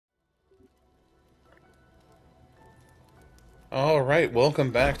Alright, welcome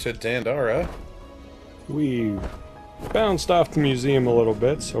back to Dandara. We bounced off the museum a little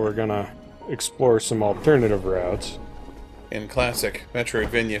bit, so we're gonna explore some alternative routes. In classic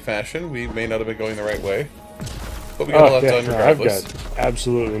Metroidvania fashion, we may not have been going the right way, but we got a lot done No, I've regardless. got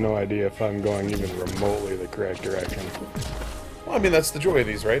absolutely no idea if I'm going even remotely the correct direction. Well, I mean, that's the joy of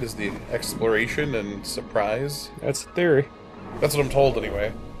these, right? Is the exploration and surprise. That's the theory. That's what I'm told,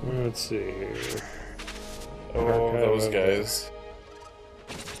 anyway. Let's see here. Oh, those guys.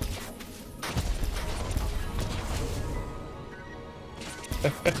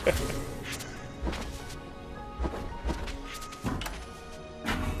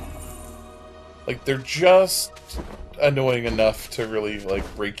 Like, they're just annoying enough to really,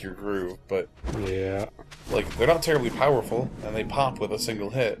 like, break your groove, but... Yeah. Like, they're not terribly powerful, and they pop with a single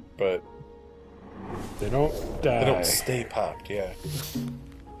hit, but... They don't die. They don't stay popped, yeah.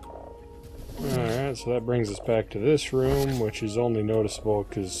 Alright, so that brings us back to this room, which is only noticeable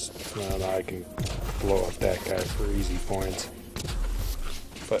because I can blow up that guy for easy points.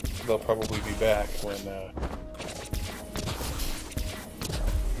 But they'll probably be back when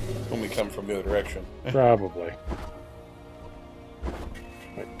we come from the other direction. Probably.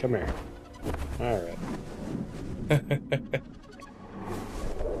 Right, come here. Alright.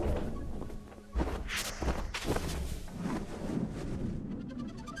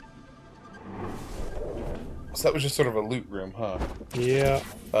 So that was just sort of a loot room, huh? Yeah.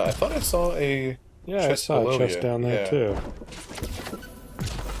 I thought I saw a Yeah, I chest saw below a chest you. down there Yeah. too.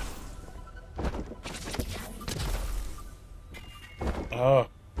 Oh.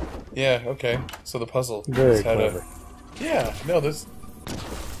 Yeah, okay. So the puzzle Very is how to... clever. Yeah, no, this...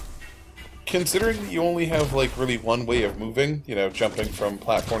 Considering that you only have, like, really one way of moving, you know, jumping from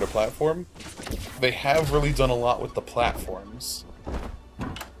platform to platform, they have really done a lot with the platforms.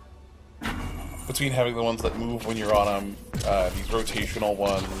 Between having the ones that move when you're on them, these rotational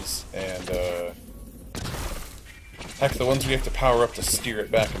ones, and, heck, the ones where you have to power up to steer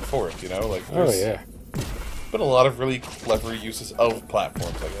it back and forth, you know? Like, Oh there's yeah. been a lot of really clever uses of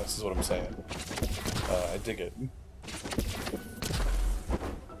platforms, I guess, is what I'm saying. I dig it.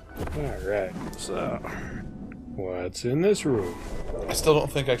 Alright, so what's in this room? I still don't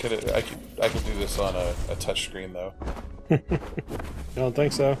think I could do this on a touchscreen, though. You don't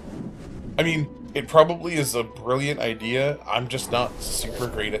think so? I mean, it probably is a brilliant idea. I'm just not super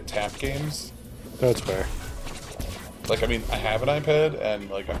great at tap games. That's fair. Like, I mean, I have an iPad, and,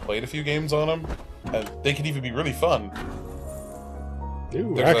 like, I've played a few games on them, and they can even be really fun.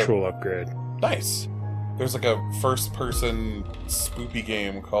 Ooh, There's actual upgrade. Nice! There's, like, a first-person spoopy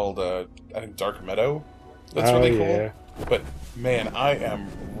game called, I think, Dark Meadow. That's really cool. Yeah. But, man, I am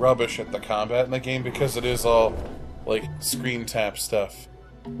rubbish at the combat in the game because it is all, like, screen tap stuff.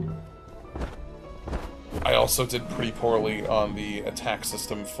 I also did pretty poorly on the attack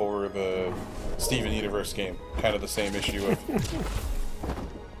system for the Steven Universe game. Kind of the same issue of,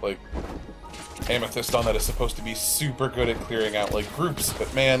 like, Amethyst on that is supposed to be super good at clearing out, like, groups,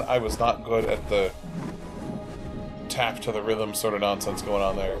 but man, I was not good at the tap to the rhythm sort of nonsense going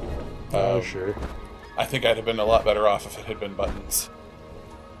on there. Oh, sure. I think I'd have been a lot better off if it had been buttons.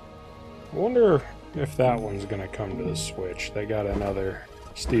 I wonder if that one's gonna come to the Switch. They got another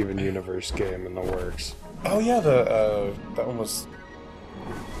Steven Universe game in the works. Oh yeah, that one was...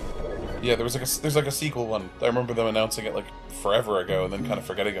 Yeah, there's like a sequel one. I remember them announcing it like forever ago and then kind of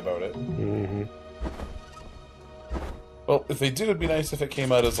forgetting about it. Mm-hmm. Well, if they did, it'd be nice if it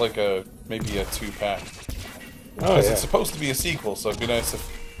came out as like maybe a 2-pack. Oh, Because yeah. it's supposed to be a sequel, so it'd be nice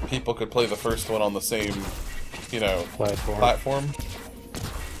if people could play the first one on the same, you know, platform.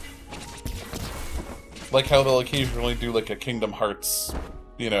 Like how they'll occasionally do like a Kingdom Hearts,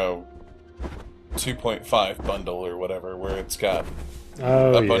 you know, 2.5 bundle or whatever, where it's got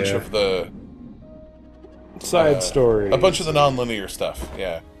a bunch of the side stories. a bunch of the non-linear stuff,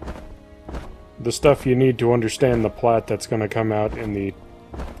 yeah. The stuff you need to understand the plot that's going to come out in the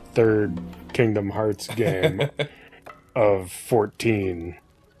third Kingdom Hearts game of 14.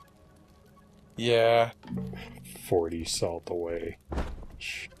 Yeah. 40 salt away.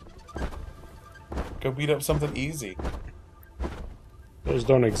 Go beat up something easy. Those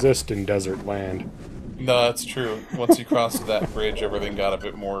don't exist in desert land. No, that's true. Once you crossed that bridge, everything got a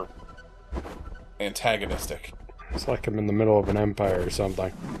bit more antagonistic. It's like I'm in the middle of an empire or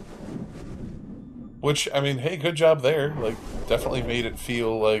something. Which, I mean, hey, good job there. Like, definitely made it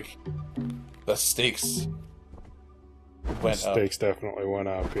feel like the stakes went up. Stakes definitely went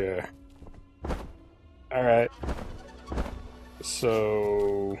up, yeah. Alright.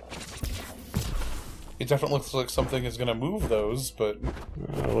 So... It definitely looks like something is going to move those, but...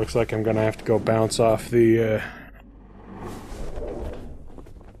 looks like I'm gonna have to go bounce off the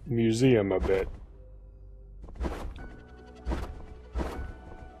museum a bit.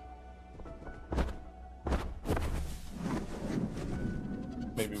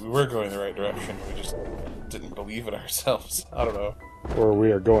 Maybe we were going the right direction, we just didn't believe it ourselves. I don't know. Or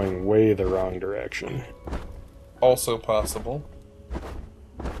we are going way the wrong direction. Also possible.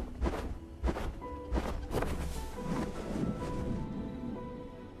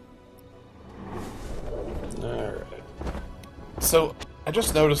 Alright. So, I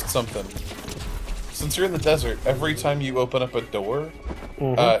just noticed something. Since you're in the desert, every time you open up a door,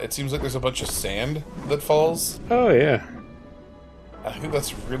 it seems like there's a bunch of sand that falls. Oh, yeah. I think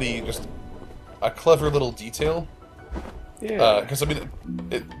that's really just a clever little detail. Yeah. Because, I mean,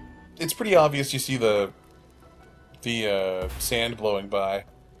 it's pretty obvious you see the sand blowing by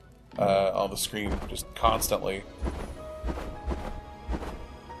on the screen just constantly.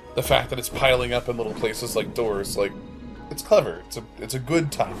 The fact that it's piling up in little places like doors, like, it's clever. It's a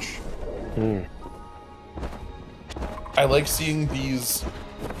good touch. I like seeing these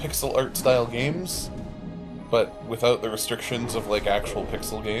pixel art style games, but without the restrictions of like actual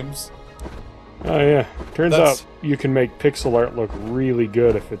pixel games. Oh yeah. Turns out you can make pixel art look really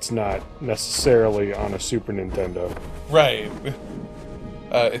good if it's not necessarily on a Super Nintendo. Right.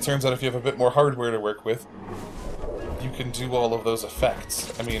 It turns out if you have a bit more hardware to work with, you can do all of those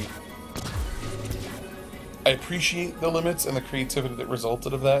effects. I mean, I appreciate the limits and the creativity that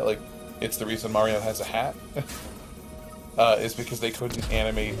resulted of that. Like, it's the reason Mario has a hat. Is because they couldn't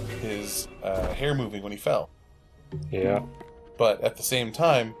animate his hair moving when he fell. Yeah. But at the same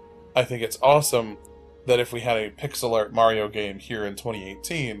time, I think it's awesome that if we had a pixel art Mario game here in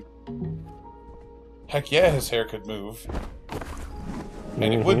 2018, heck yeah, his hair could move.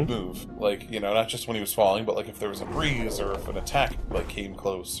 And it would move. Like, you know, not just when he was falling, but like if there was a breeze or if an attack like came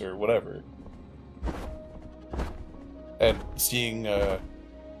close or whatever. And seeing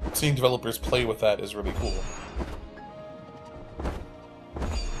developers play with that is really cool.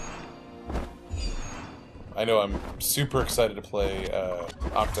 I know I'm super excited to play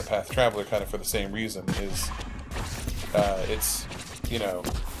Octopath Traveler kind of for the same reason. It's, you know,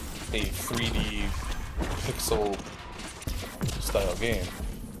 a 3D pixel style game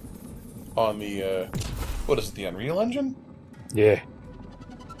on the, what is it, the Unreal Engine? Yeah.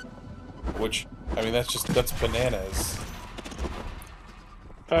 Which, I mean, that's bananas.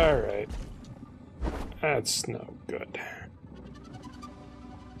 Alright. That's no good.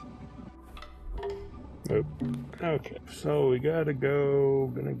 Nope. Okay, so we gonna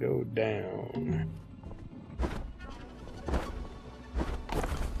go down.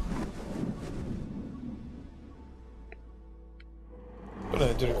 But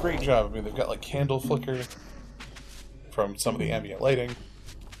they did a great job. I mean, they've got like candle flicker from some of the ambient lighting.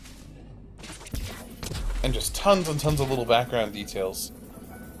 And just tons and tons of little background details.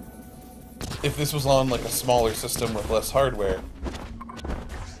 If this was on like a smaller system with less hardware,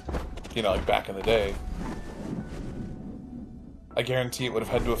 you know, like back in the day, I guarantee it would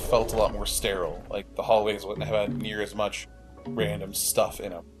have had to have felt a lot more sterile. Like, the hallways wouldn't have had near as much random stuff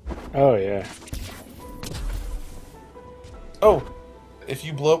in them. Oh, yeah. Oh, if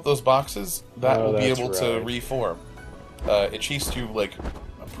you blow up those boxes, that will be able to right. reform. It chased you, like,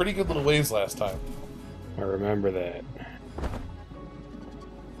 a pretty good little ways last time. I remember that.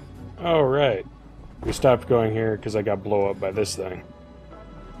 Oh, right. We stopped going here because I got blown up by this thing.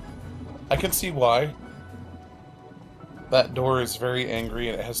 I can see why. That door is very angry,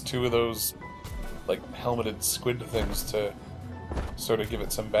 and it has two of those, like, helmeted squid things to sort of give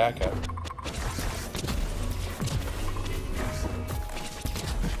it some backup.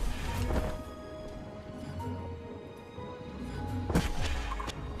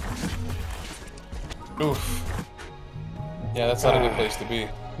 Oof. Yeah, that's not a good place to be.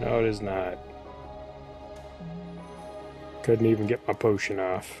 No, it is not. Couldn't even get my potion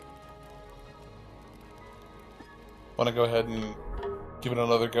off. Want to go ahead and give it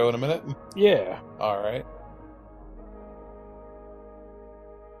another go in a minute? Yeah. Alright.